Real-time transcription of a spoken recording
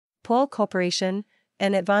Pall Corporation,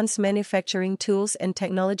 an advanced manufacturing tools and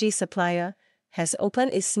technology supplier, has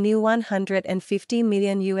opened its new $150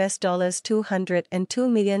 million $202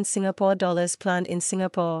 million Singapore dollars plant in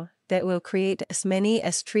Singapore that will create as many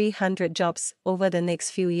as 300 jobs over the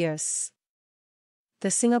next few years. The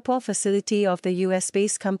Singapore facility of the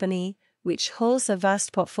US-based company, which holds a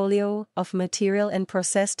vast portfolio of material and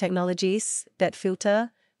process technologies that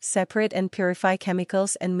filter, separate and purify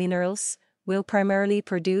chemicals and minerals, will primarily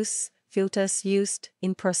produce filters used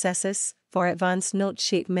in processes for advanced node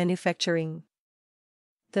chip manufacturing.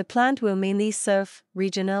 The plant will mainly serve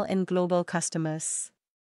regional and global customers.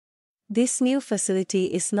 This new facility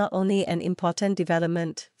is not only an important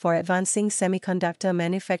development for advancing semiconductor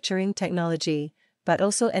manufacturing technology, but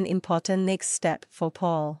also an important next step for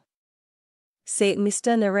Pall, said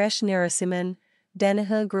Mr. Naresh Narasimhan,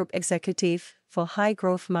 Danaher Group Executive for High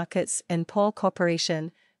Growth Markets and Pall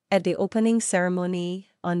Corporation, at the opening ceremony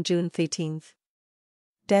on June 13.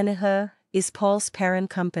 Danaher is Pall's parent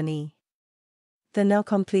company. The now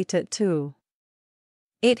completed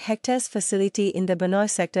 2.8 hectares facility in the Benoi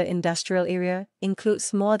sector industrial area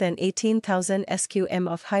includes more than 18,000 sqm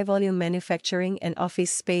of high-volume manufacturing and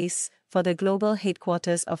office space for the global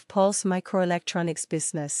headquarters of Pall's microelectronics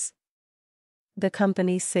business, the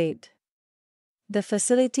company said. The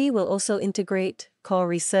facility will also integrate core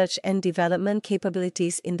research and development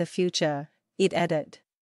capabilities in the future, it added.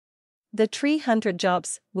 The 300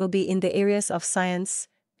 jobs will be in the areas of science,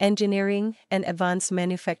 engineering, and advanced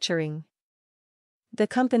manufacturing. The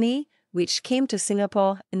company, which came to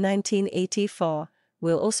Singapore in 1984,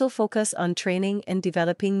 will also focus on training and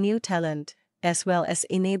developing new talent, as well as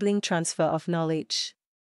enabling transfer of knowledge.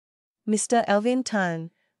 Mr. Alvin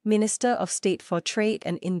Tan, Minister of State for Trade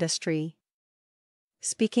and Industry,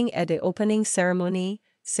 speaking at the opening ceremony,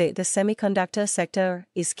 said the semiconductor sector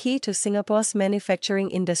is key to Singapore's manufacturing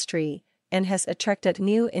industry and has attracted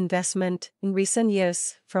new investment in recent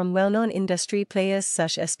years from well-known industry players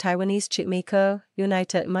such as Taiwanese chipmaker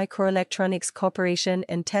United Microelectronics Corporation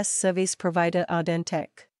and test service provider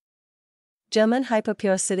Ardentech, German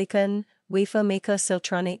hyperpure silicon wafer maker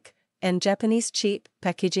Siltronic, and Japanese chip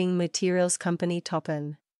packaging materials company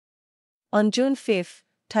Toppen. On June 5,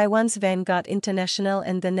 Taiwan's Vanguard International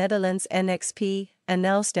and the Netherlands NXP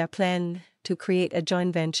announced their plan to create a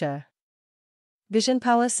joint venture, Vision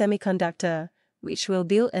Power Semiconductor, which will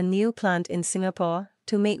build a new plant in Singapore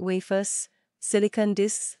to make wafers, silicon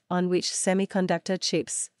discs on which semiconductor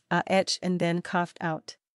chips are etched and then carved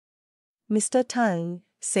out. Mr. Tang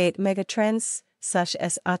said megatrends such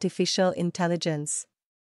as artificial intelligence,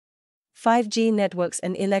 5G networks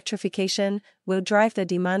and electrification will drive the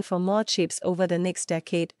demand for more chips over the next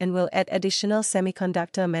decade and will add additional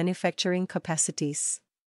semiconductor manufacturing capacities.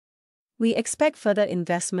 We expect further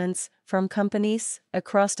investments from companies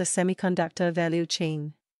across the semiconductor value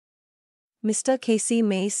chain. Mr. Casey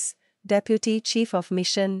Mace, Deputy Chief of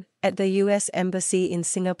Mission at the U.S. Embassy in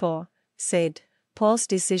Singapore, said, Pall's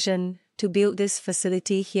decision to build this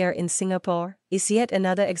facility here in Singapore is yet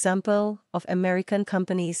another example of American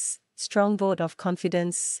companies' strong vote of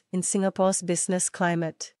confidence in Singapore's business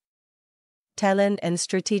climate, talent and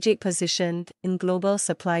strategic position in global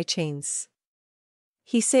supply chains.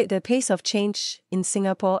 He said the pace of change in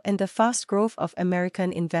Singapore and the fast growth of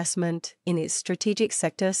American investment in its strategic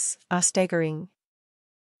sectors are staggering.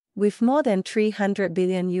 With more than $300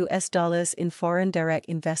 billion in foreign direct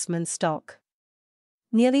investment stock,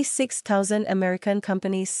 nearly 6,000 American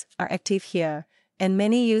companies are active here, and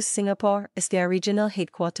many use Singapore as their regional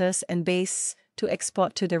headquarters and base to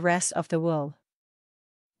export to the rest of the world.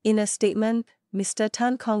 In a statement, Mr.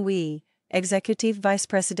 Tan Kong Wee, Executive Vice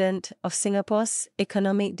President of Singapore's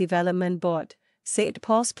Economic Development Board, said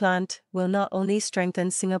Pall's plant will not only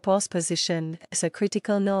strengthen Singapore's position as a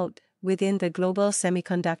critical node within the global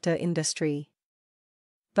semiconductor industry,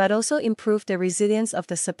 but also improve the resilience of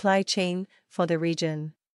the supply chain for the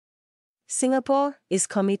region. Singapore is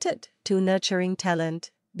committed to nurturing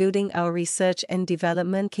talent, building our research and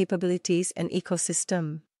development capabilities and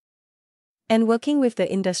ecosystem, and working with the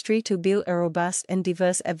industry to build a robust and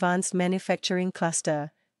diverse advanced manufacturing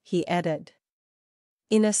cluster, he added.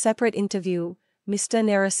 In a separate interview, Mr.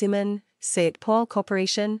 Narasimhan said Pall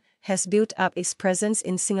Corporation has built up its presence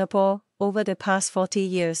in Singapore over the past 40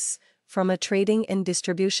 years, from a trading and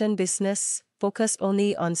distribution business focused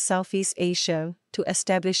only on Southeast Asia to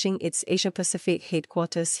establishing its Asia-Pacific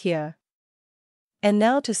headquarters here, and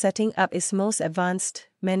now to setting up its most advanced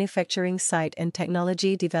manufacturing site and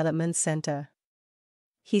technology development center.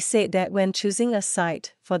 He said that when choosing a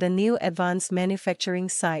site for the new advanced manufacturing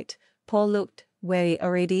site, Pall looked where it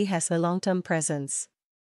already has a long-term presence.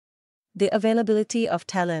 the availability of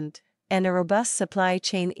talent, and a robust supply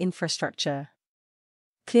chain infrastructure.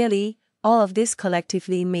 Clearly, all of this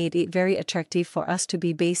collectively made it very attractive for us to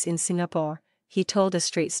be based in Singapore, he told the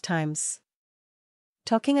Straits Times.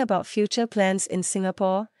 Talking about future plans in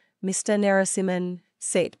Singapore, Mr. Narasimhan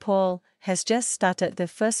said Pall has just started the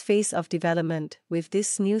first phase of development with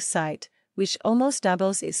this new site, which almost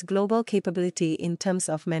doubles its global capability in terms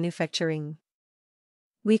of manufacturing.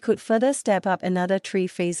 We could further step up another 3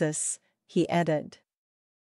 phases, he added.